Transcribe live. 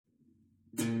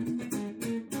Hello,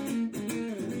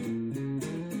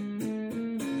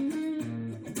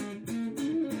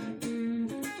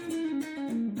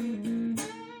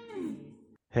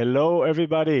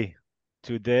 everybody.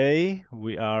 Today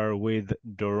we are with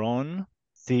Doron,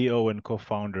 CEO and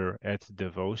co-founder at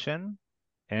DevOcean,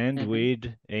 and with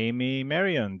Amy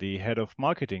Marion, the head of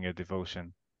marketing at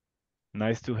DevOcean.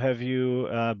 Nice to have you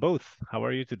both. How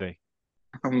are you today?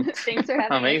 Thanks for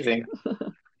having Amazing. us.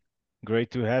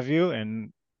 Great to have you.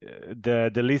 And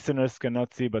the listeners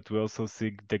cannot see, but we also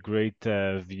see the great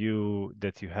view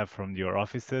that you have from your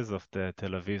offices of the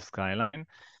Tel Aviv skyline.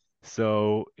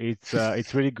 So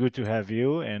it's really good to have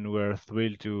you, and we're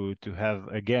thrilled to have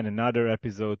again another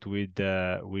episode with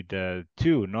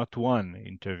two, not one,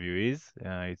 interviewees.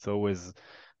 It's always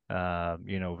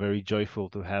very joyful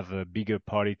to have a bigger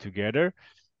party together.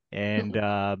 And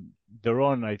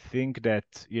Doron, I think that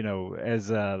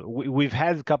as we've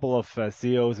had a couple of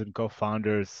CEOs and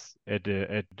co-founders at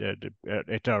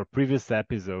our previous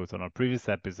episodes of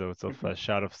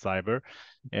Shot of Cyber,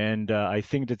 and I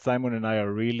think that Simon and I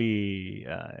are really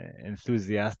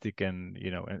enthusiastic and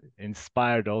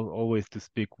inspired always to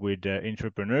speak with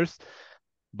entrepreneurs.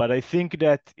 But I think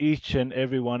that each and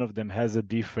every one of them has a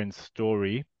different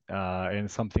story and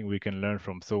something we can learn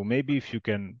from. So maybe if you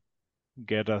can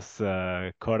get us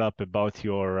caught up about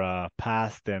your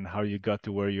past and how you got to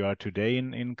where you are today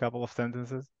in a couple of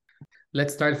sentences?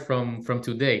 Let's start from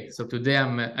today. So today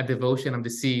I'm at DevOcean. I'm the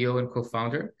CEO and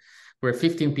co-founder. We're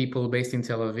 15 people based in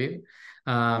Tel Aviv.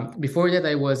 Before that,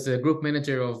 I was a group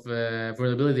manager of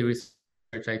vulnerability research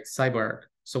at CyberArk.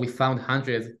 So we found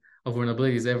hundreds of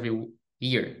vulnerabilities every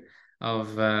year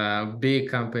of big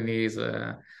companies.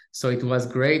 So it was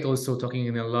great also talking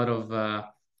in a lot of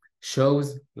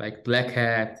shows like Black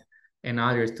Hat and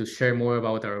others to share more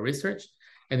about our research.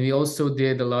 And we also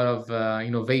did a lot of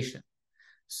innovation.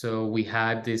 So we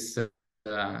had this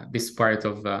part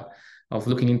of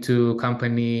looking into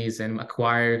companies and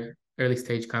acquire early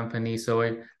stage companies. So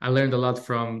I learned a lot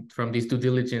from these due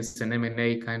diligence and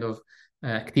M&A kind of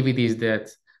activities that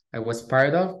I was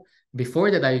part of. Before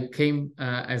that, I came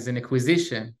as an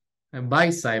acquisition by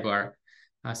CyberArk.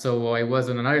 So I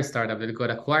was on another startup that got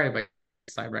acquired by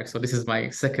CyberArk. So this is my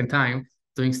second time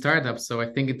doing startups. So I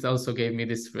think it also gave me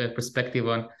this perspective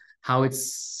on how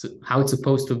it's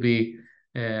supposed to be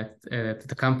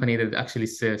the company that actually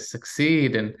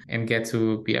succeed and get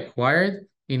to be acquired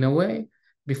in a way.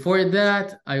 Before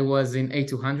that, I was in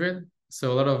A200.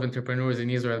 So a lot of entrepreneurs in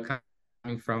Israel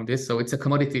coming from this. So it's a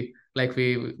commodity, like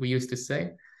we used to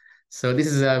say. So this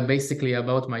is basically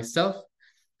about myself.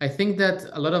 I think that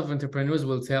a lot of entrepreneurs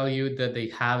will tell you that they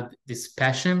have this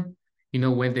passion.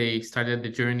 When they started the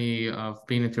journey of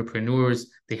being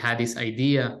entrepreneurs, they had this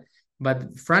idea.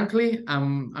 But frankly,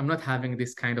 I'm not having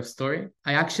this kind of story.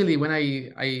 I actually, when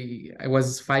I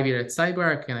was 5 years at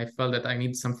CyberArk and I felt that I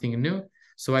need something new,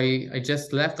 so I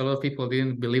just left. A lot of people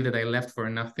didn't believe that I left for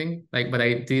nothing, but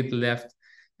I did left,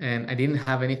 and I didn't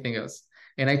have anything else.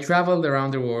 And I traveled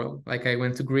around the world. Like I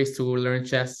went to Greece to learn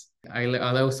chess. I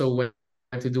also went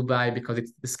to Dubai because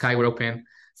the sky were open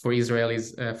for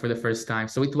Israelis for the first time.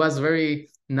 So it was very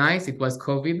nice. It was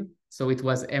COVID, so it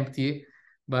was empty.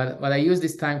 But I used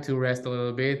this time to rest a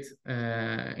little bit,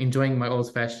 enjoying my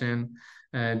old-fashioned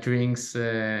drinks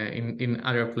in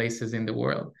other places in the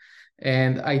world.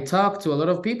 And I talked to a lot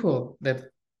of people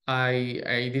that I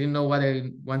didn't know what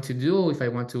I want to do, if I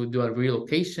want to do a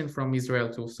relocation from Israel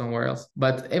to somewhere else.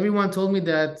 But everyone told me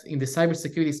that in the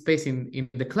cybersecurity space in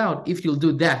the cloud, if you'll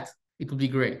do that, it would be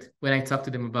great. When I talked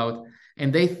to them about,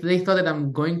 and they thought that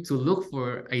I'm going to look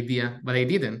for idea, but I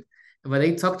didn't. But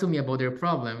they talked to me about their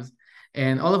problems.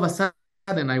 And all of a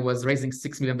sudden, I was raising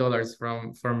 $6 million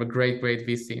from a great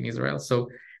VC in Israel. So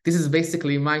this is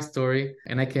basically my story,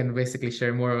 and I can basically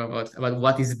share more about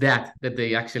what is that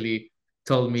they actually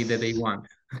told me that they want.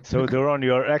 So Doron,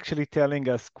 you're actually telling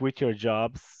us quit your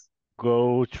jobs,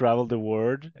 go travel the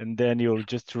world, and then you'll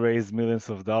just raise millions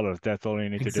of dollars. That's all you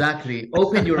need to do. Exactly.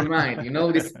 Open your mind.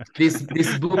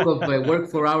 This book of work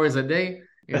 4 hours a day.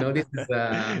 This is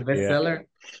a bestseller.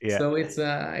 Yeah. So it's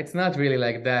not really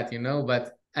like that,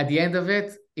 but at the end of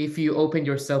it, if you open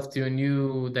yourself to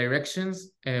new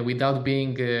directions without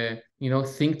being,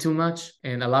 think too much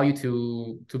and allow you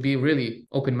to be really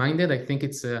open-minded, I think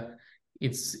it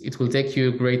will take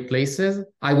you great places.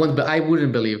 I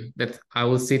wouldn't believe that I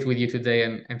will sit with you today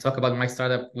and talk about my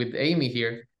startup with Amy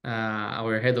here,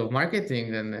 our head of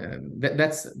marketing, and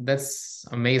that's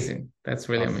amazing. That's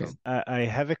really awesome. amazing. I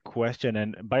have a question,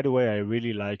 and by the way, I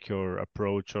really like your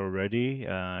approach already.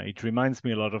 It reminds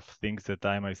me a lot of things that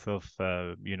I myself,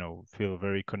 feel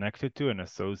very connected to and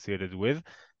associated with.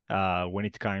 when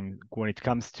it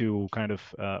comes to kind of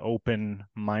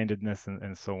open-mindedness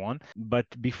and so on. But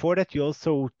before that, you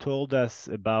also told us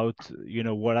about,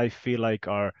 what I feel like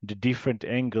are the different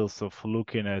angles of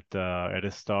looking at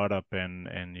a startup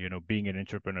and being an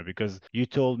entrepreneur. Because you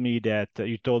told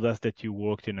us that you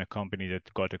worked in a company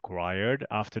that got acquired.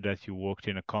 After that, you worked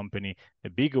in a company, a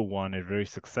bigger one, a very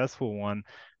successful one,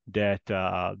 that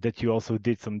you also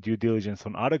did some due diligence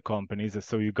on other companies,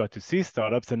 so you got to see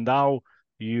startups, and now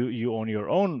you own your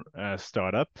own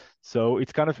startup. So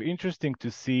it's kind of interesting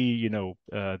to see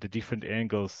the different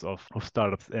angles of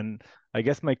startups. And I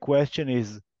guess my question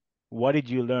is, what did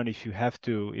you learn, if you had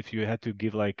to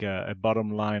give like a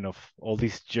bottom line of all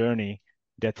this journey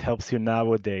that helps you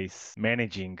nowadays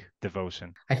managing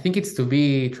DevOcean? I think it's to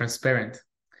be transparent,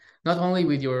 not only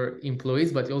with your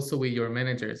employees, but also with your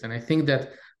managers. And I think that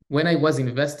when I was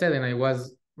invested and I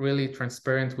was really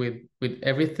transparent with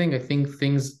everything, I think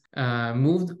things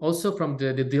moved also from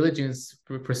the diligence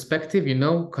perspective,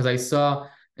 because I saw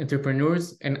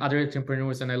entrepreneurs and other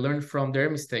entrepreneurs, and I learned from their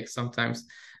mistakes sometimes,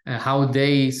 how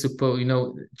they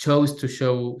chose to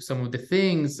show some of the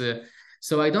things.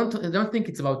 So I don't think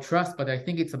it's about trust, but I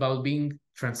think it's about being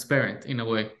transparent in a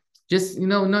way. Just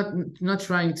not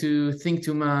trying to think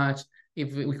too much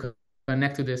if we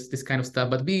connect to this kind of stuff,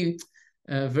 but be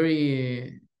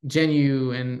very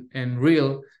genuine and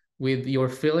real with your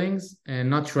feelings, and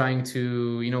not trying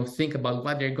to think about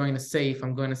what they're going to say if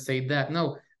I'm going to say that.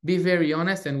 No, be very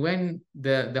honest, and when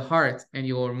the heart and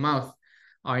your mouth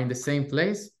are in the same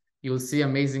place, you'll see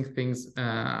amazing things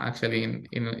actually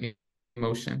in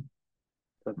motion.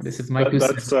 This is my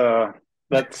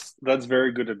that's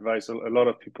very good advice. A lot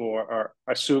of people are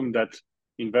assume that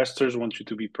investors want you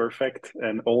to be perfect,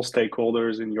 and all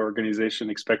stakeholders in your organization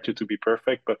expect you to be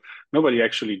perfect, but nobody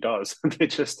actually does.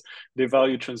 they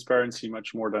value transparency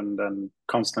much more than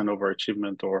constant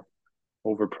overachievement or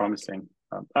over promising.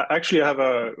 I have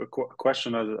a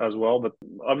question as well, but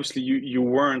obviously you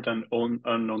weren't an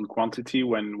unknown quantity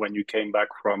when you came back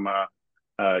from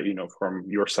from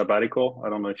your sabbatical. I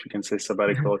don't know if you can say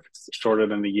sabbatical if it's shorter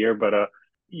than a year, but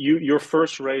your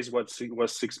first raise was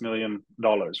 $6 million,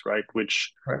 right?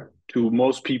 Which to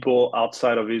most people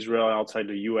outside of Israel, outside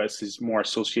the US, is more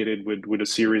associated with a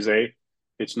Series A.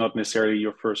 It's not necessarily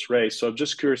your first raise. So I'm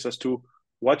just curious as to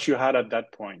what you had at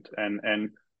that point, and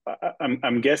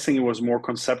I'm guessing it was more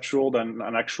conceptual than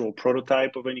an actual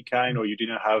prototype of any kind, or you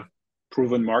didn't have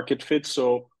proven market fit.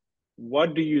 So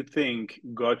what do you think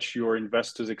got your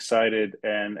investors excited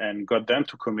and got them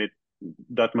to commit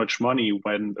that much money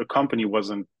when a company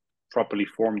wasn't properly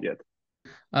formed yet?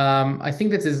 I think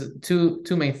that is two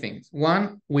main things.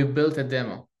 One, we built a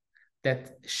demo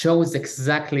that shows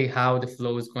exactly how the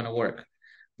flow is going to work,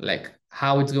 like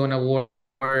how it's going to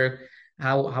work,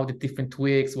 how the different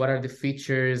tweaks, what are the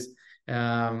features.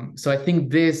 So I think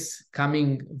this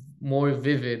coming more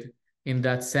vivid in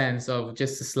that sense of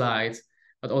just the slides,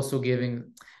 but also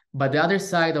giving. But the other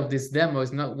side of this demo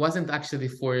wasn't actually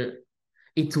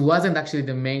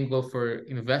the main goal for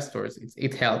investors.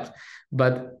 It helped,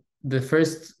 but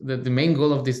the main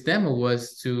goal of this demo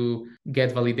was to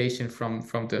get validation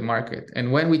from the market.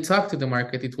 And when we talked to the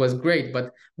market, it was great.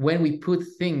 But when we put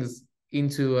things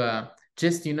into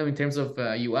just in terms of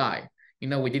UI,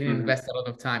 we didn't invest a lot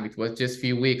of time. It was just a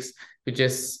few weeks to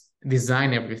just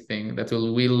design everything that will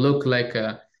look like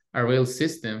a real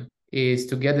system, is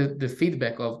to get the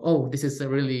feedback of, oh, this is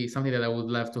really something that I would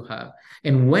love to have.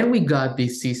 And when we got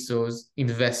these CISOs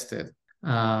invested,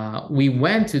 we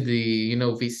went to the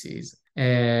VCs,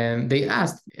 and they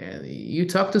asked, you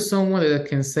talk to someone that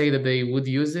can say that they would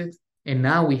use it? And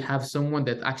now we have someone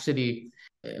that actually,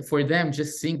 for them,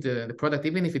 just seeing the product,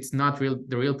 even if it's not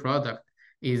the real product,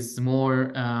 is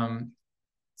more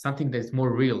something that's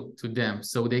more real to them.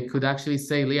 So they could actually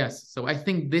say yes. So I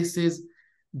think this is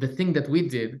the thing that we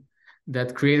did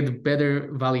that created better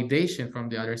validation from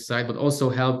the other side, but also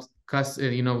helped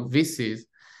VCs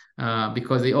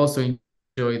because they also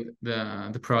enjoyed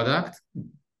the product,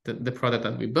 the product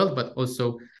that we built, but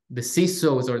also the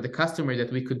CISOs or the customer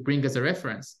that we could bring as a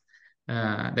reference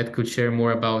that could share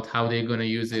more about how they're going to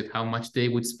use it, how much they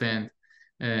would spend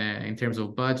in terms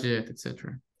of budget,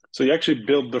 etc. So you actually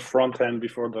build the front end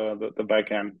before the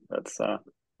back end. That's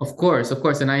Of course,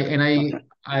 and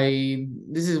I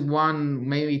this is one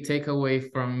maybe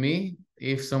takeaway from me.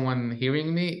 If someone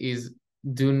hearing me is,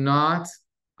 do not,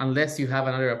 unless you have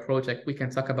another approach, like we can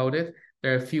talk about it.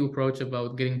 There are a few approaches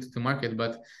about getting to the market,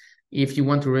 but if you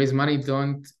want to raise money,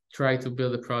 don't try to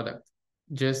build a product.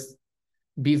 Just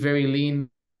be very lean,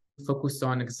 focus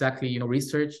on exactly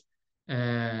research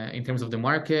in terms of the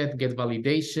market, get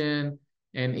validation,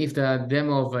 And if the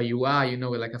demo of a UI,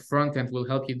 like a front end will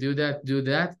help you do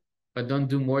that, but don't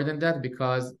do more than that,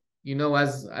 because,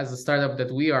 as a startup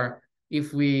that we are,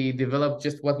 if we develop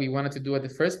just what we wanted to do at the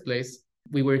first place,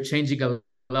 we were changing a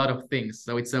lot of things.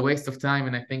 So it's a waste of time.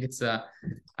 And I think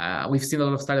we've seen a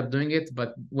lot of startups doing it,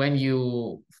 but when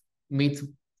you meet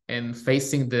and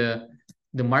facing the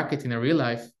market in a real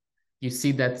life, you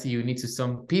see that you need to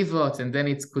some pivot, and then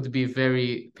it could be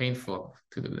very painful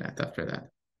to do that after that.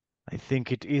 I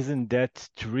think it isn't that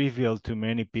trivial to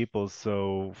many people.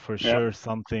 So for sure,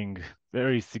 something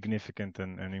very significant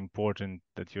and important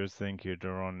that you're saying here,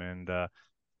 Doron, and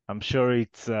I'm sure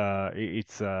it's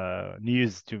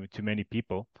news to many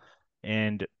people.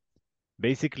 And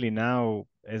basically now,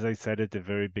 as I said at the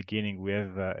very beginning, we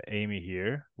have Amy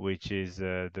here, which is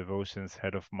DevOcean's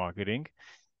head of marketing.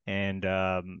 And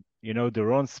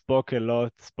Doron spoke a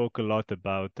lot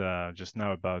about just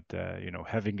now about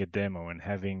having a demo and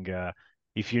having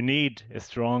if you need a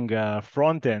strong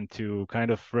front end to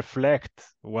kind of reflect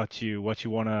what you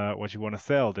wanna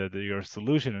sell, your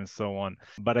solution and so on.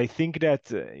 But I think that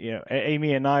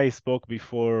Amy and I spoke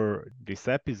before this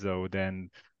episode, and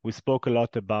we spoke a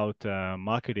lot about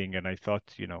marketing, and I thought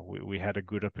we had a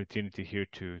good opportunity here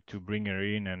to bring her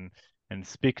in and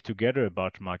speak together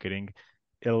about marketing.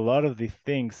 A lot of these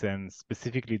things, and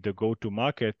specifically the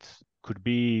go-to-market, could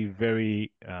be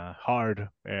very hard,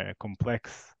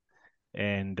 complex,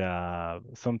 and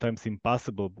sometimes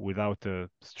impossible without a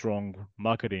strong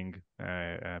marketing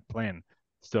plan.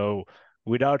 So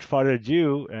without further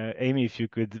ado, Amy, if you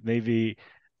could maybe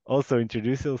also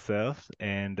introduce yourself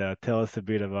and tell us a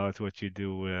bit about what you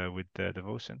do with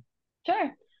DevOcean.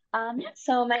 Sure.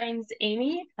 So my name's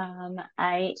Amy.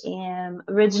 I am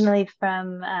originally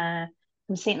from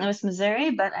St. Louis,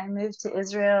 Missouri, but I moved to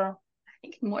Israel, I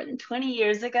think, more than 20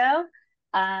 years ago.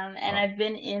 And I've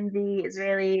been in the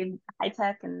Israeli high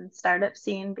tech and startup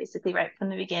scene basically right from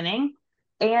the beginning.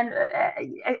 And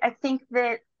I think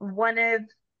that one of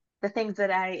the things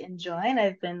that I enjoy, and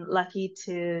I've been lucky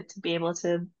to be able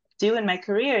to do in my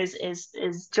career,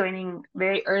 is joining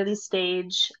very early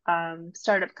stage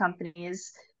startup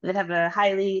companies that have a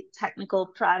highly technical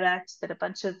product that a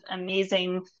bunch of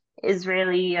amazing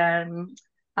Israeli army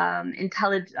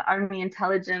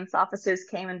intelligence officers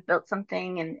came and built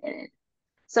something, and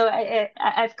so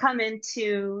I've come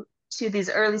into these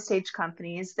early stage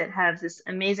companies that have this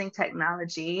amazing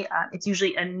technology. It's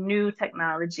usually a new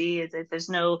technology. There's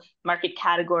no market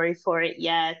category for it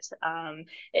yet.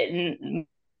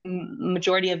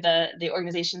 Majority of the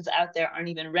organizations out there aren't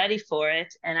even ready for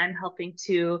it, and I'm helping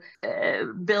to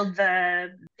build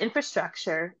the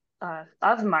infrastructure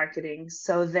of marketing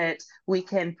so that we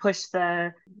can push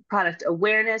the product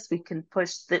awareness. We can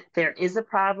push that there is a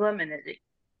problem and it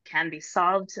can be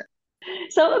solved.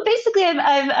 So basically,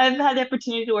 I've had the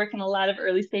opportunity to work in a lot of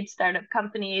early stage startup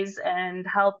companies and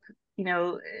help,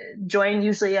 join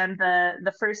usually on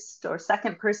the first or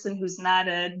second person who's not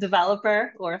a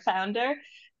developer or a founder,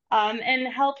 and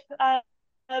help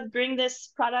bring this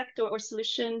product or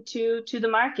solution to the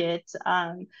market.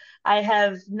 I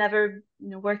have never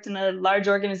worked in a large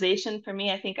organization. For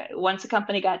me, I think once a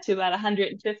company got to about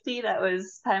 150, that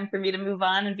was time for me to move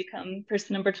on and become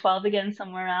person number 12 again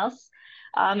somewhere else.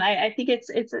 I think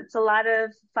it's a lot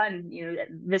of fun, at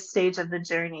this stage of the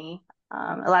journey.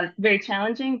 A lot of very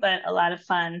challenging, but a lot of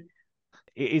fun.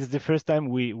 It's the first time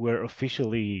we were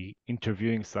officially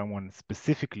interviewing someone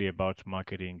specifically about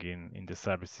marketing in the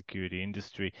cybersecurity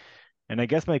industry. And I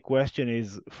guess my question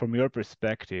is, from your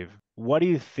perspective, what do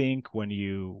you think when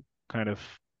you kind of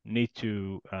need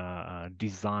to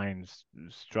design,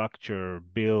 structure,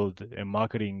 build a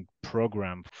marketing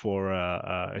program for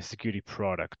a security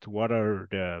product? What are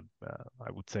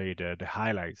I would say, the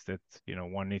highlights that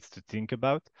one needs to think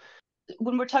about?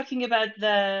 When we're talking about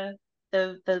the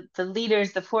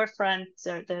leaders, the forefront,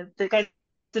 or the guys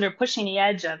that are pushing the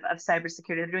edge of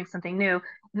cybersecurity, they're doing something new.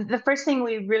 The first thing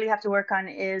we really have to work on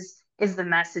is the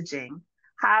messaging.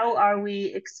 How are we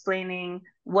explaining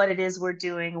what it is we're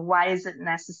doing? Why is it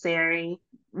necessary?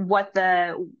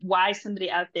 Why somebody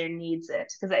out there needs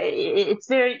it? Because it's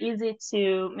very easy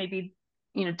to maybe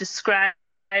describe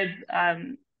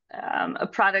a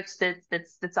product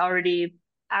that's already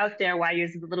out there, why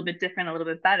yours is a little bit different, a little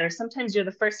bit better. Sometimes you're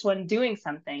the first one doing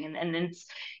something, and it's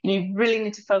you really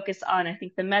need to focus on, I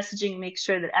think, the messaging, make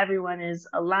sure that everyone is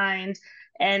aligned,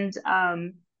 and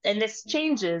this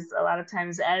changes a lot of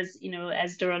times, as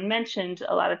Doron mentioned.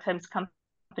 A lot of times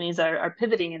companies are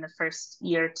pivoting in the first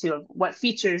year or two of what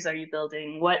features are you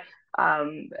building,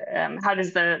 how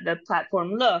does the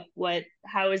platform look,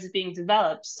 how is it being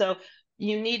developed. So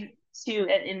you need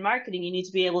to, in marketing, you need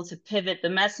to be able to pivot the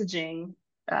messaging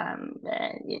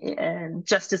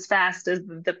just as fast as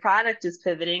the product is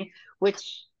pivoting,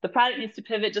 which the product needs to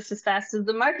pivot just as fast as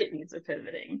the market needs are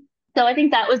pivoting. So I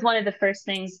think that was one of the first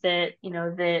things that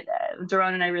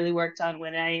Doron and I really worked on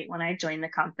when I joined the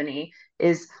company,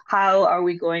 is how are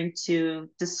we going to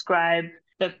describe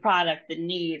the product, the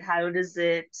need? How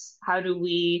do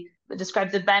we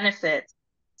describe the benefits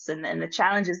and the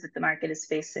challenges that the market is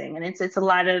facing? And it's a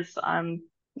lot of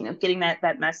getting that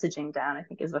messaging down, I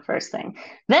think, is the first thing.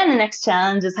 Then the next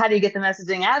challenge is, how do you get the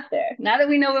messaging out there? Now that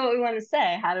we know what we want to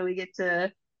say, how do we get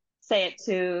to say it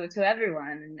to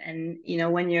everyone? And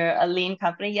when you're a lean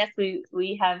company, yes,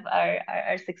 we have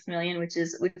our 6 million, which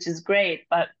is great,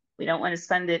 but we don't want to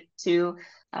spend it too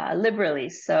liberally.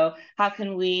 So how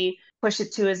can we push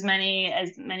it to as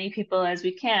many people as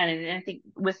we can? And I think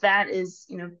with that is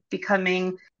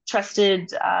becoming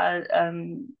trusted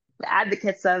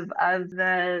advocates of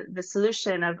the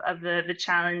solution of the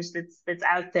challenge that's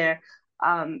out there.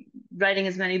 Writing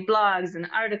as many blogs and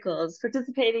articles,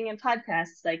 participating in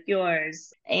podcasts like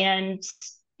yours, and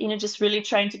just really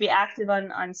trying to be active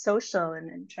on social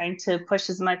and trying to push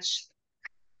as much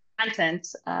content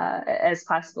as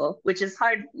possible, which is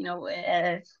hard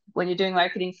when you're doing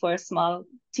marketing for a small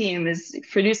team. Is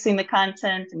producing the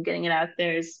content and getting it out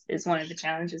there is one of the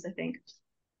challenges, I think.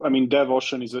 I mean,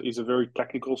 DevOcean is a very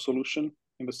technical solution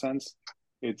in the sense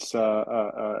it's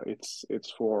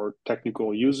for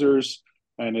technical users,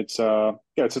 and it's a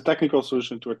technical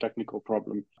solution to a technical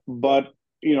problem. But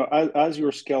as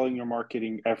you're scaling your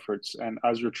marketing efforts and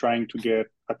as you're trying to get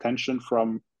attention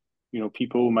from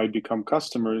people who might become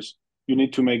customers, you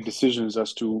need to make decisions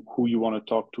as to who you want to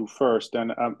talk to first.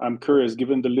 And I'm curious,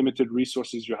 given the limited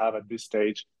resources you have at this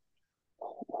stage,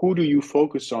 who do you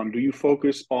focus on? Do you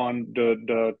focus on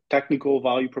the technical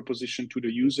value proposition to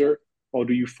the user, or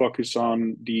do you focus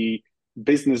on the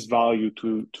business value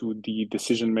to the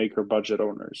decision maker, budget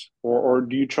owners, or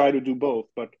do you try to do both?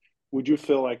 But would you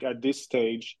feel like at this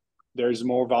stage there's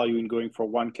more value in going for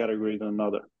one category than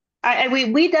another?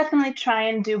 We definitely try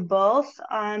and do both,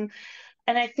 and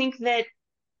I think that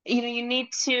you need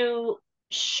to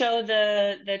show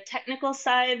the technical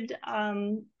side.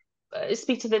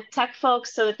 Speak to the tech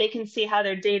folks so that they can see how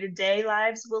their day-to-day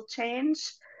lives will change.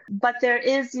 But there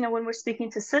is, when we're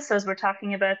speaking to CISOs, we're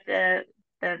talking about the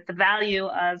value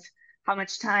of how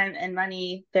much time and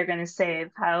money they're going to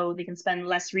save, how they can spend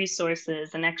less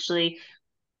resources and actually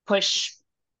push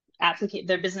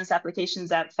their business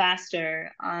applications out faster.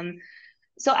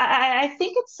 So I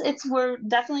think we're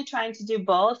definitely trying to do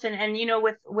both. And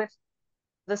with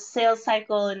the sales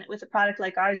cycle and with a product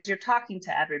like ours, you're talking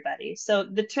to everybody. So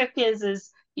the trick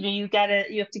is you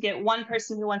have to get one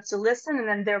person who wants to listen, and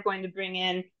then they're going to bring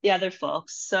in the other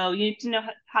folks. So you need to know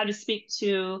how to speak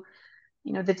to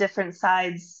the different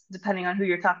sides depending on who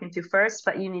you're talking to first,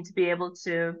 but you need to be able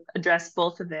to address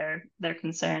both of their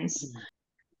concerns.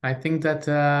 I think that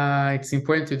it's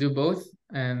important to do both,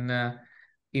 and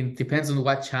it depends on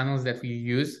what channels that we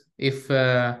use. If we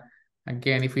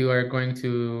are going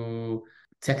to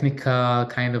technical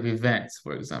kind of events,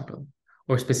 for example,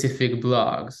 or specific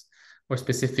blogs, or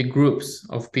specific groups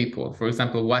of people, for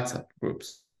example, WhatsApp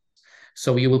groups.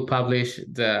 So you will publish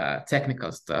the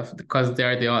technical stuff because they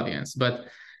are the audience. But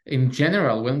in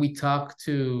general, when we talk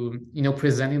to,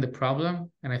 presenting the problem,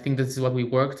 and I think this is what we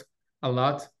worked a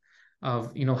lot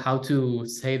of, how to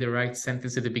say the right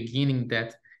sentence at the beginning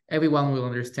that everyone will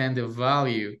understand the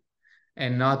value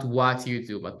and not what you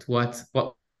do, but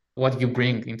what you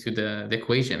bring into the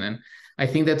equation. And I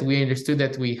think that we understood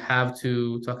that we have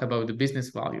to talk about the business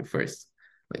value first,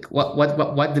 like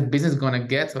what the business is gonna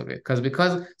get of it.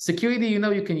 Because security,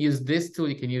 you can use this tool,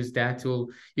 you can use that tool,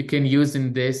 you can use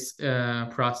in this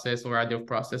process or other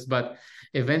process, but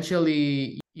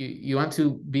eventually you want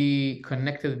to be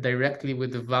connected directly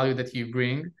with the value that you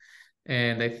bring.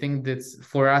 And I think that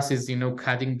for us is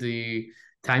cutting the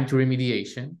time to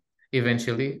remediation.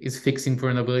 Eventually is fixing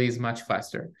vulnerabilities much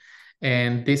faster,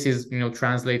 and this is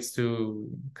translates to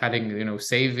cutting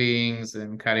savings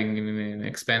and cutting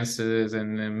expenses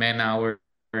and man hours,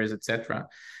 etc.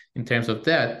 in terms of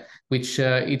that, which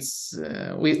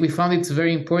we found it's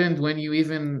very important when you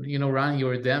even run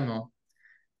your demo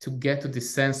to get to the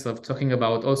sense of talking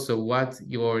about also what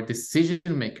your decision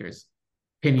makers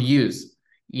can use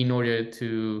in order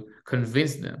to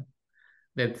convince them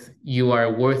that you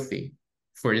are worthy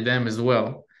for them as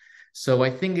well. So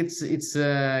I think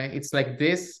it's like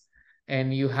this,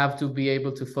 and you have to be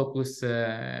able to focus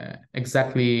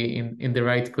exactly in the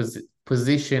right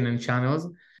position and channels.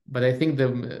 But I think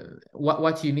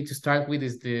what you need to start with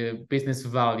is the business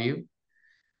value,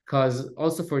 because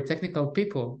also for technical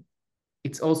people,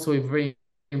 it's also very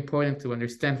important to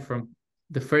understand from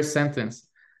the first sentence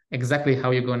exactly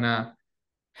how you're gonna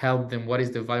help them. What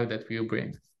is the value that you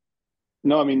bring?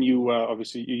 No, I mean, you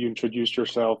obviously you introduced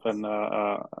yourself, and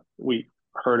we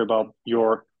heard about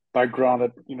your background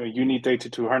at Unit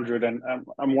 8200, and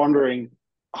I'm wondering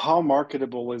how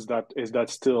marketable is that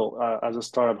still as a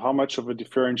startup? How much of a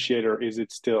differentiator is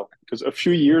it still? Because a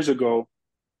few years ago,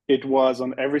 it was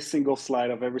on every single slide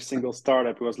of every single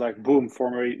startup. It was like, boom,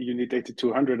 former Unit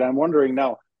 8200. I'm wondering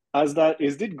now, is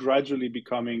it gradually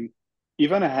becoming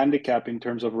even a handicap in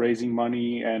terms of raising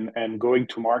money and going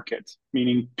to market,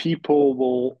 meaning people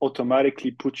will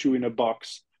automatically put you in a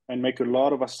box and make a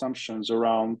lot of assumptions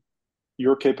around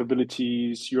your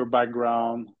capabilities, your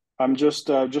background. I'm just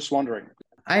wondering.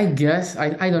 I guess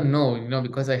I don't know,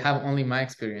 because I have only my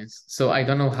experience, so I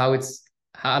don't know how it's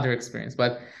other experience.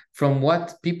 But from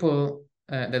what people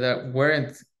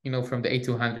weren't, from the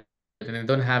A200 and they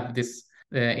don't have this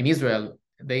in Israel,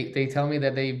 they tell me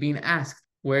that they've been asked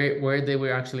where they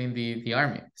were actually in the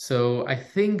army. So I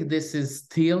think this is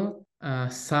still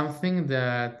something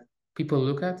that people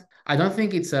look at. I don't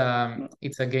think it's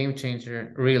a game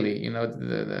changer, really.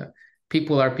 The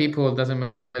people are people, doesn't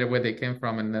matter where they came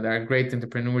from, and there are great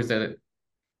entrepreneurs that are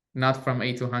not from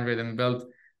A200 and built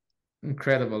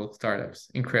incredible startups.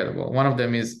 Incredible. One of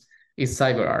them is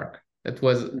CyberArk. That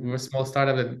was a small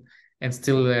startup and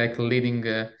still like leading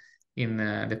in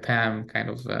the PAM kind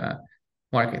of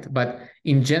market. But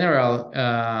in general,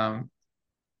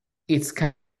 it's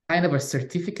kind of a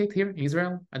certificate here in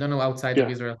Israel. I don't know outside of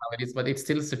Israel how it is, but it's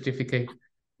still a certificate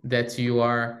that you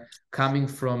are coming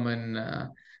from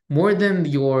an more than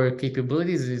your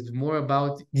capabilities, is more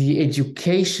about the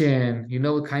education,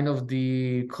 kind of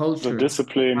the culture, the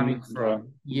discipline coming from.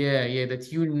 Yeah, that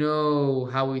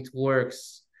how it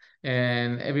works.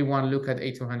 And everyone look at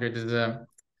A200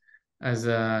 as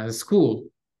a school,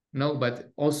 but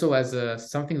also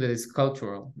as something that is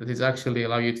cultural, that is actually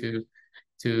allow you to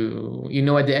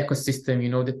at the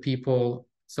ecosystem, the people.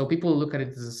 So people look at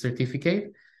it as a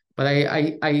certificate, but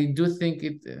I do think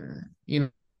it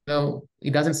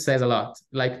it doesn't says a lot,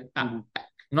 like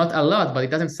not a lot, but it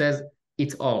doesn't says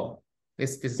it all.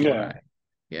 This is what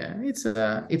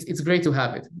it's great to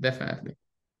have it, definitely.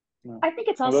 I think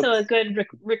it's also a good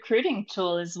recruiting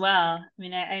tool as well. I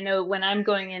mean, I know when I'm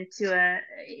going into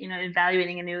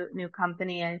evaluating a new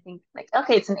company, I think like,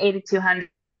 okay, it's an 8200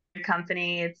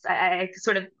 company. I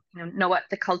sort of know what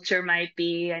the culture might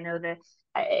be. I know that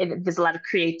there's a lot of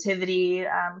creativity,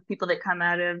 people that come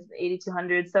out of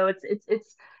 8200. So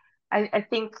I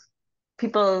think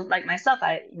people like myself,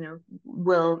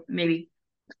 will maybe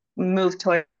move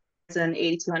towards an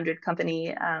 8200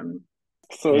 company.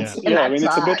 So it's I mean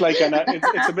it's a bit like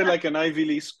it's a bit like an Ivy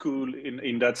League school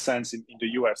in that sense in the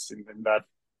US in that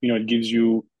it gives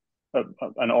you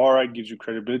an aura, it gives you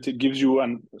credibility, it gives you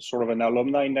sort of an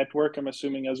alumni network. I'm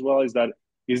assuming as well. Is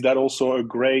that also a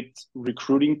great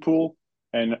recruiting pool?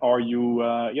 And are you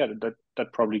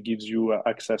that probably gives you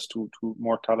access to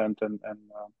more talent and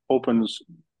opens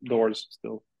doors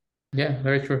still. Yeah,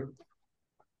 very true.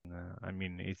 I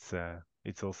mean,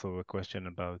 it's also a question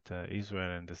about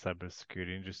Israel and the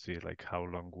cybersecurity industry. Like, how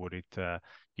long would it,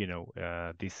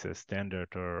 this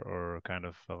standard or kind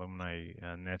of alumni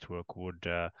network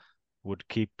would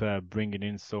keep bringing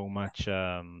in so much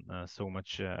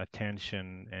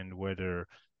attention, and whether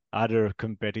other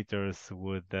competitors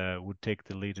would take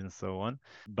the lead and so on.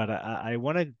 But I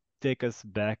want to take us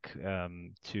back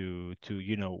to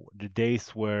the days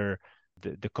where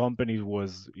the company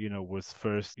was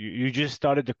first. You just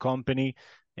started the company,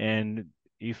 and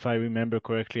if I remember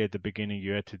correctly, at the beginning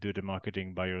you had to do the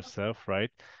marketing by yourself,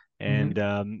 right? And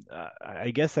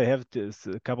I guess I have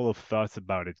a couple of thoughts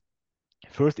about it.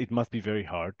 First, it must be very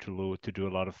hard to do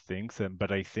a lot of things,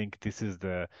 but I think this is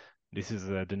the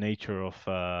nature of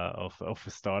a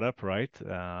startup, right?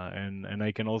 And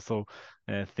I can also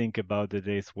think about the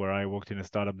days where I worked in a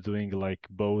startup doing like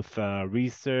both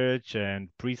research and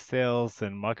pre-sales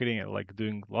and marketing, and like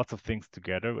doing lots of things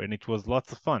together, and it was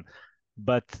lots of fun.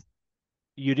 But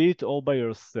you did it all by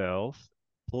yourself,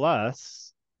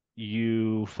 plus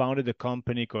you founded a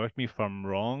company, correct me if I'm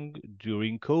wrong,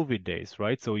 during COVID days,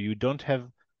 right? So you don't have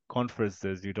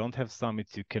conferences, you don't have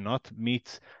summits, you cannot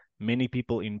meet many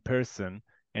people in person.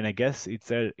 And I guess it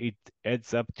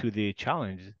adds up to the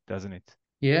challenge, doesn't it?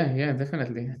 Yeah,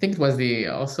 definitely. I think it was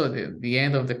also the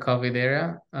end of the COVID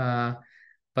era,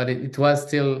 but it was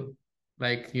still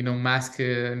like, mask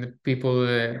and people,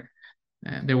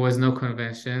 there was no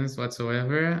conventions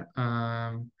whatsoever,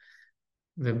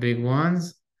 the big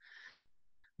ones.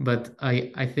 But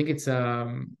I think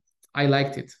I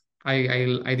liked it. I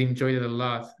enjoyed it a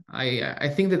lot. I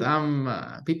think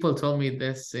that people told me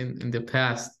this in the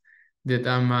past, that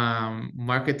I'm a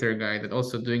marketer guy that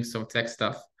also doing some tech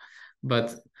stuff.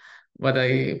 But what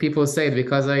I people say it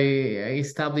because I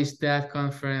established that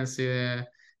conference in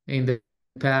the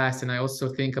past, and I also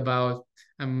think about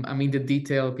I'm in the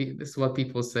detail. This is what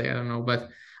people say. I don't know, but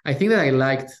I think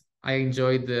that I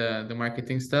enjoyed the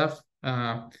marketing stuff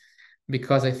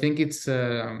because I think it's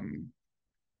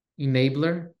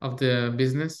enabler of the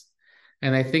business.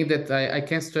 And I think that I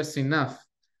can't stress enough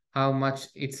how much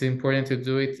it's important to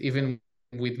do it even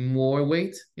with more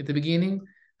weight at the beginning.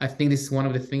 I think this is one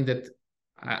of the things that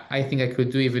I think I could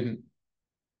do even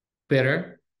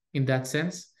better in that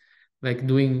sense, like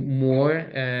doing more,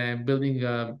 building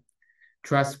a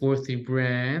trustworthy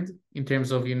brand in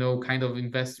terms of, kind of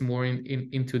invest more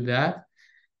into that.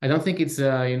 I don't think it's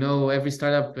every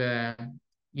startup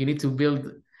you need to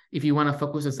build. If you want to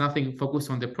focus on something, focus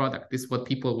on the product. This is what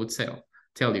people would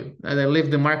tell you.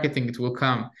 Leave the marketing, it will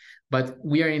come. But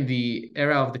we are in the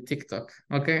era of the TikTok,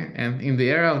 okay? And in the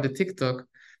era of the TikTok,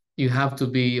 you have to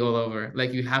be all over.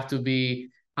 Like you have to be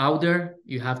out there.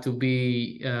 You have to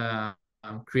be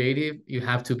creative. You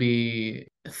have to be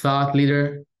a thought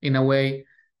leader in a way.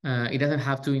 It doesn't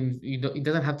have to. It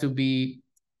doesn't have to be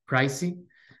pricey,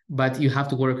 but you have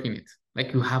to work in it.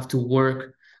 Like you have to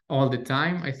work all the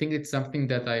time. I think it's something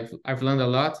that I've learned a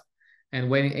lot. And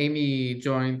when Amy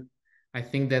joined, I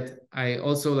think that I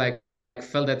also like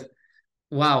felt that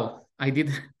wow, I did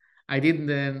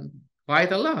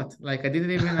quite a lot. Like I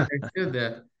didn't even understood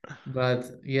that. But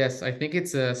yes, I think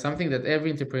it's something that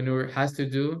every entrepreneur has to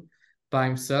do by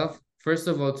himself. First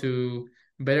of all, to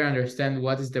better understand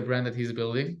what is the brand that he's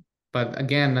building. But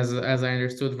again, as I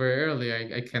understood very early,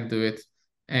 I can do it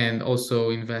and also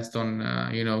invest on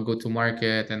go to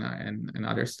market and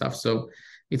other stuff. So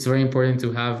it's very important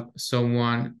to have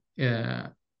someone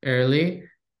early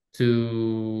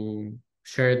to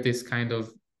share this kind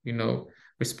of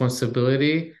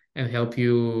responsibility and help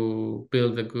you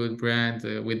build a good brand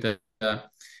with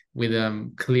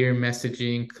clear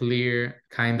messaging, clear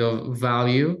kind of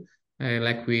value,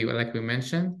 like we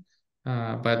mentioned.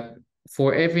 But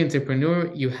for every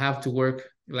entrepreneur, you have to work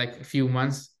like a few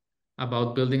months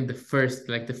about building the first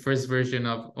version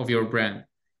of your brand.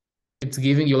 It's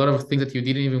giving you a lot of things that you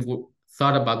didn't even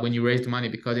thought about when you raised money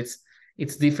because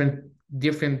it's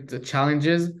different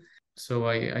challenges. So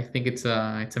I think it's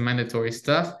a mandatory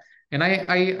stuff. And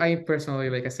I personally,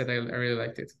 like I said, I really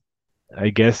liked it. I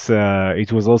guess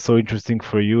it was also interesting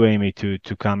for you, Amy, to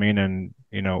come in and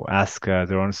ask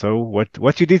Doron. So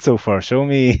what you did so far? Show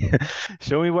me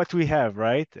show me what we have,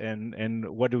 right? And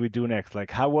what do we do next?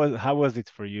 Like how was it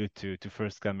for you to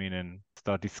first come in and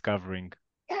start discovering?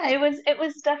 Yeah, it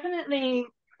was definitely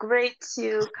great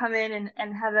to come in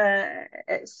and have a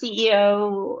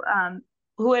CEO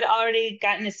who had already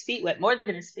gotten his feet wet, more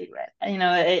than his feet wet,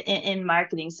 in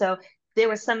marketing. So there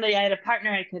was somebody, I had a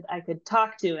partner I could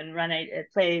talk to and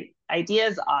play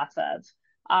ideas off of.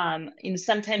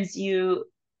 Sometimes you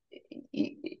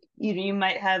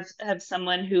might have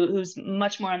someone who's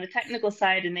much more on the technical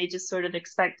side, and they just sort of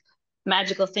expect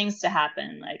magical things to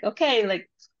happen. Like, okay, like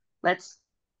let's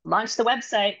launch the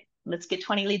website, let's get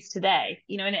 20 leads today.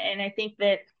 And I think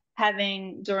that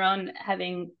having Doron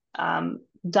having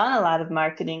done a lot of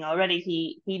marketing already,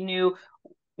 he knew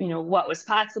what was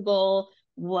possible,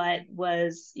 what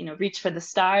was reach for the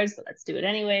stars, but let's do it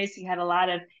anyways. He had a lot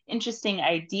of interesting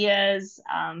ideas.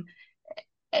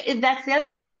 That's the other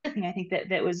thing I think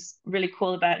that was really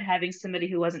cool about having somebody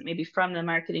who wasn't maybe from the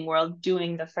marketing world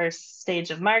doing the first stage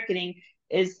of marketing,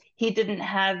 is he didn't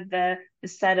have the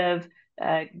set of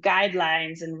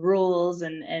guidelines and rules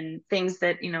and things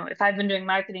that, if I've been doing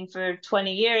marketing for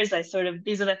 20 years,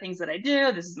 these are the things that I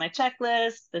do. This is my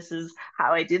checklist. This is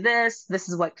how I do this. This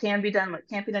is what can be done, what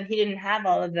can't be done. He didn't have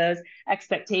all of those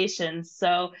expectations.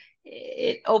 So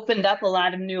it opened up a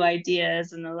lot of new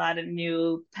ideas and a lot of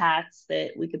new paths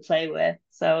that we could play with.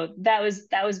 So that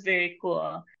was very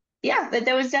cool. Yeah, but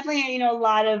there was definitely, a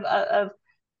lot of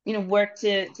work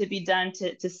to be done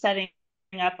to setting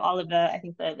up all of I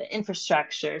think the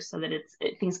infrastructure so that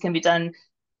things can be done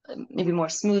maybe more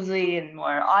smoothly and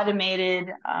more automated.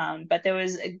 But there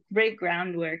was a great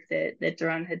groundwork that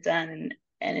Doron had done,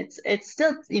 and it's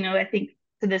still, I think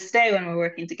to this day when we're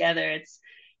working together,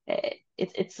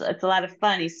 it's a lot of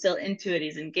fun. He's still into it.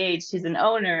 He's engaged. He's an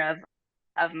owner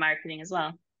of marketing as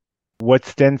well. What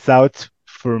stands out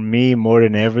for me more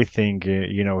than everything,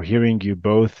 hearing you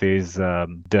both is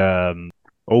the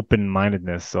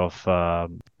open-mindedness of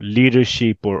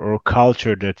leadership or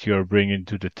culture that you're bringing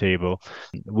to the table,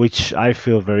 which I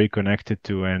feel very connected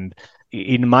to. And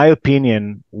in my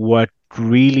opinion, what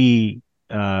really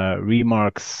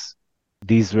remarks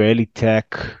the Israeli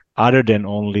tech, other than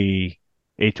only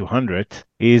A200,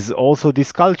 is also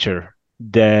this culture,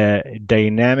 the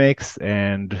dynamics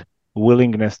and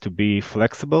willingness to be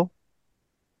flexible.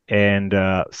 And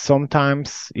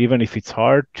sometimes, even if it's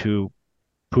hard, to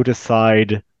put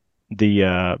aside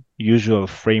the usual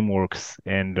frameworks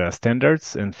and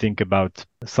standards and think about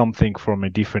something from a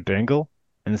different angle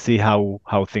and see how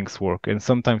things work. And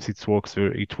sometimes it works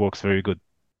very good.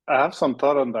 I have some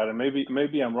thought on that, and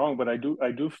maybe I'm wrong, but I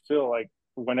do feel like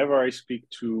whenever I speak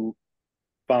to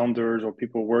founders or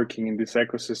people working in this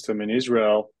ecosystem in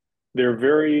Israel, they're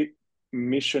very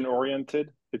mission oriented.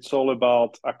 It's all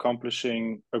about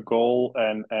accomplishing a goal,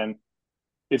 and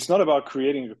it's not about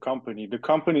creating a company. The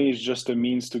company is just a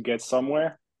means to get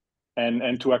somewhere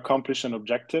and to accomplish an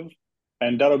objective.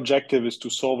 And that objective is to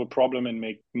solve a problem and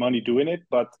make money doing it.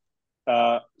 But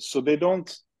so I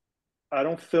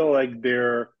don't feel like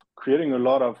they're creating a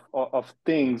lot of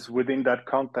things within that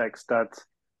context that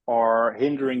are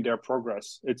hindering their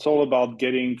progress. It's all about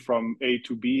getting from A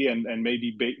to B, and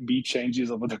maybe B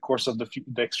changes over the course of the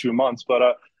next few months.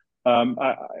 But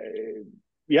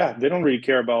yeah, they don't really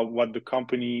care about what the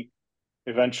company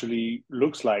eventually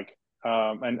looks like.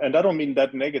 And I don't mean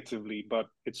that negatively, but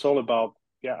it's all about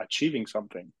achieving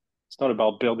something. It's not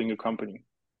about building a company.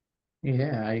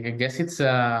 Yeah, I guess it's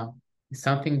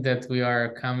something that we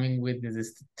are coming with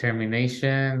this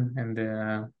determination,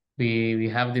 and we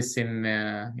have this in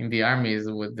the armies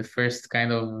with the first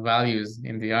kind of values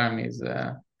in the armies.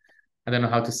 I don't know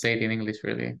how to say it in English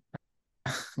really,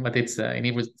 but it's in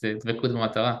Hebrew it's דבקות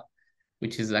במטרה,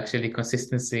 which is actually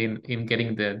consistency in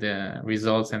getting the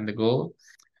results and the goal.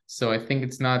 So I think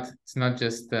it's not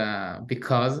just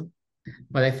because.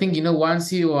 But I think,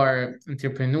 once you are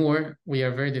entrepreneur, we are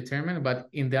very determined. But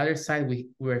in the other side,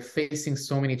 we're facing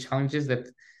so many challenges that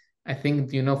I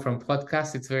think, from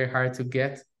podcasts, it's very hard to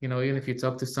get, even if you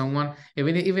talk to someone,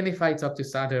 even if I talk to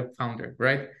other founder,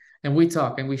 right? And we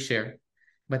talk and we share.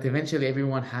 But eventually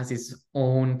everyone has his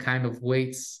own kind of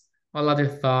weights, all other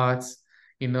thoughts.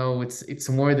 It's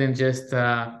more than just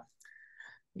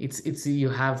it's you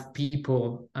have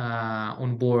people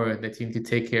on board that you need to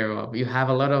take care of. You have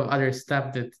a lot of other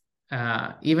stuff that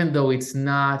even though it's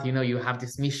not, you have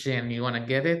this mission, you want to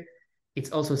get it,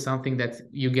 it's also something that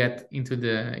you get into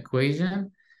the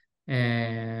equation,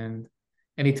 and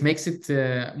it makes it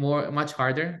much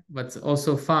harder, but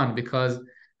also fun, because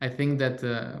I think that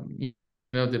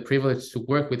the privilege to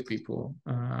work with people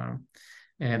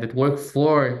and that work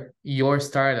for your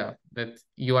startup that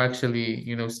you actually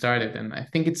started, and I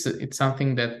think it's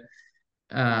something that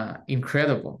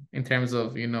incredible in terms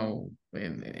of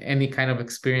in any kind of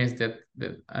experience that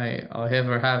I'll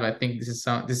ever have. I think this is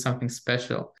something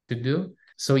special to do.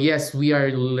 So yes, we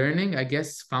are learning, I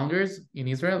guess, founders in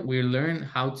Israel, we learn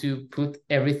how to put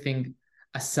everything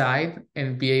aside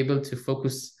and be able to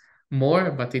focus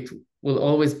more, but it will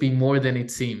always be more than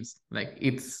it seems. Like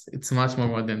it's much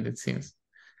more than it seems.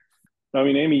 I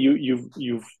mean, Amy,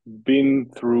 you've been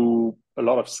through a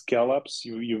lot of scale ups.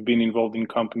 You've been involved in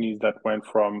companies that went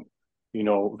from,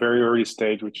 very early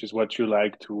stage, which is what you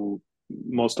like, to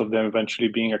most of them eventually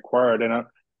being acquired. And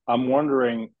I'm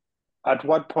wondering, at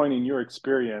what point in your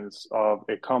experience of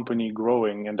a company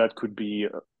growing, and that could be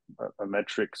a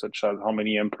metric such as how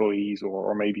many employees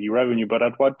or maybe revenue, but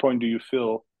at what point do you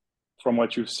feel, from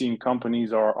what you've seen,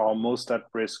 companies are most at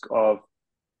risk of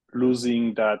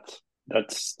losing that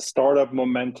startup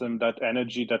momentum, that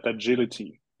energy, that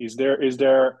agility? Is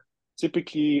there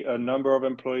typically a number of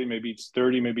employees, maybe it's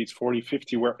 30, maybe it's 40,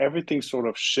 50, where everything sort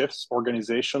of shifts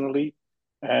organizationally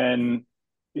and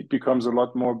it becomes a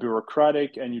lot more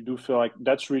bureaucratic, and you do feel like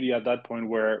that's really at that point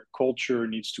where culture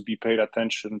needs to be paid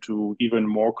attention to even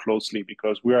more closely,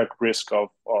 because we're at risk of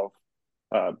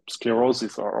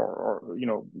sclerosis or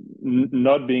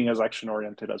not being as action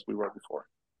oriented as we were before.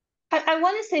 I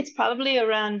want to say it's probably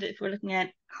around, if we're looking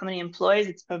at how many employees,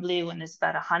 it's probably when it's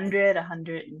about 100,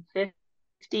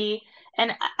 150.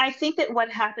 And I think that what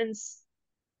happens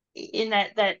in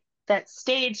that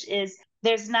stage is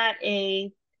there's not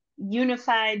a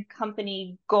unified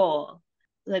company goal.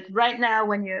 Like right now,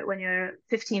 when you're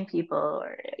 15 people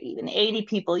or even 80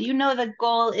 people, the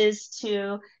goal is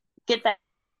to get that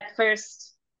first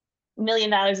 $1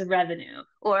 million of revenue,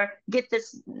 or get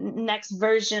this next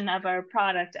version of our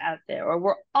product out there, or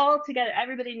we're all together.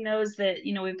 Everybody knows that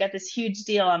we've got this huge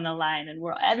deal on the line, and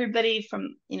we're everybody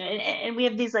from and we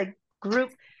have these like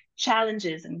group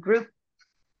challenges and group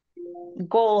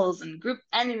goals and group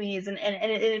enemies, and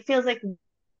it feels like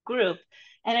group.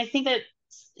 And I think that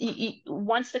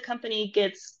once the company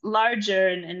gets larger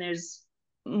and there's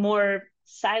more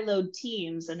siloed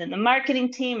teams, and then the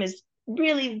marketing team is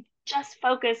really just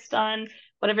focused on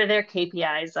whatever their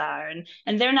KPIs are,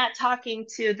 and they're not talking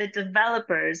to the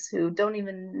developers who don't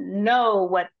even know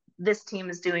what this team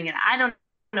is doing, and I don't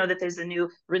know that there's a new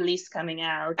release coming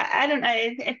out.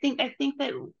 I think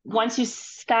that once you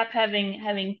stop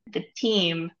having the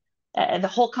team, the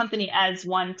whole company as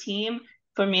one team,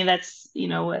 for me, that's, you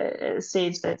know, a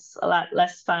stage that's a lot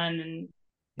less fun. And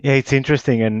Yeah, it's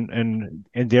interesting, and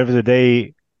at the end of the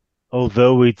day,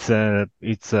 although it's the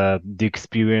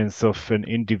experience of an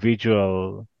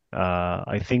individual,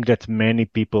 I think that many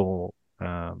people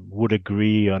would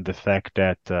agree on the fact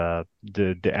that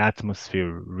the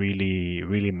atmosphere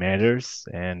really matters,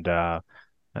 and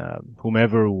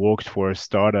whomever worked for a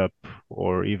startup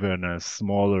or even a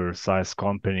smaller size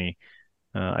company,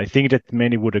 I think that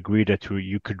many would agree that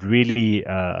you could really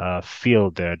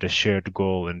feel the shared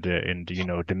goal and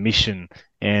the mission.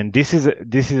 And this is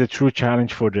a true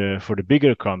challenge for the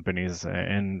bigger companies.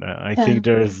 And I think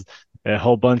there's a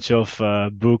whole bunch of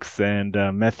books and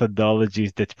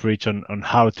methodologies that preach on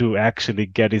how to actually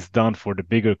get this done for the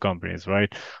bigger companies,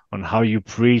 right? On how you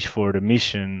preach for the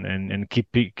mission and keep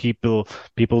people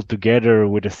together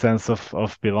with a sense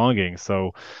of belonging.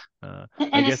 So I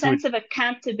and a guess we sense of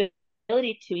accountability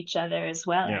to each other as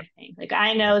well. yeah. I think, like,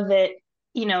 I know that,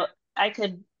 you know, I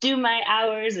could do my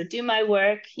hours or do my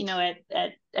work, you know,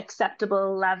 at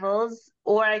acceptable levels,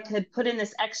 or I could put in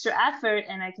this extra effort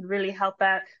and I could really help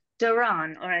out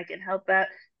Doron, or I could help out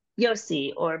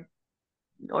Yossi, or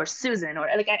Susan, or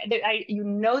like you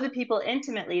know, the people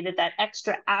intimately, that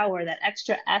extra hour, that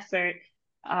extra effort,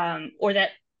 or that,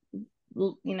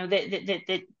 you know,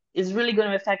 that is really going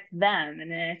to affect them.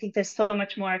 And I think there's so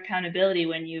much more accountability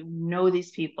when you know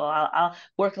these people. I'll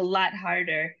work a lot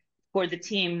harder for the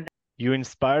team. You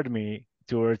inspired me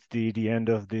towards the end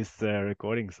of this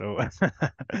recording, so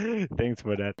thanks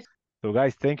for that. So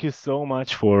guys, thank you so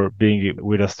much for being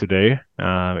with us today.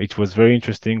 It was very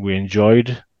interesting. We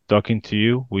enjoyed talking to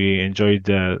you. We enjoyed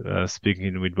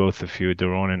speaking with both of you,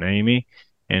 Doron and Amy,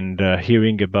 and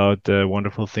hearing about the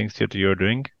wonderful things that you're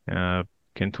doing.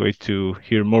 Can't wait to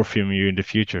hear more from you in the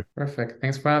future. Perfect.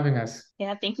 Thanks for having us.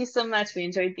 Yeah, thank you so much. We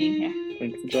enjoyed being here.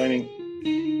 Thanks for joining.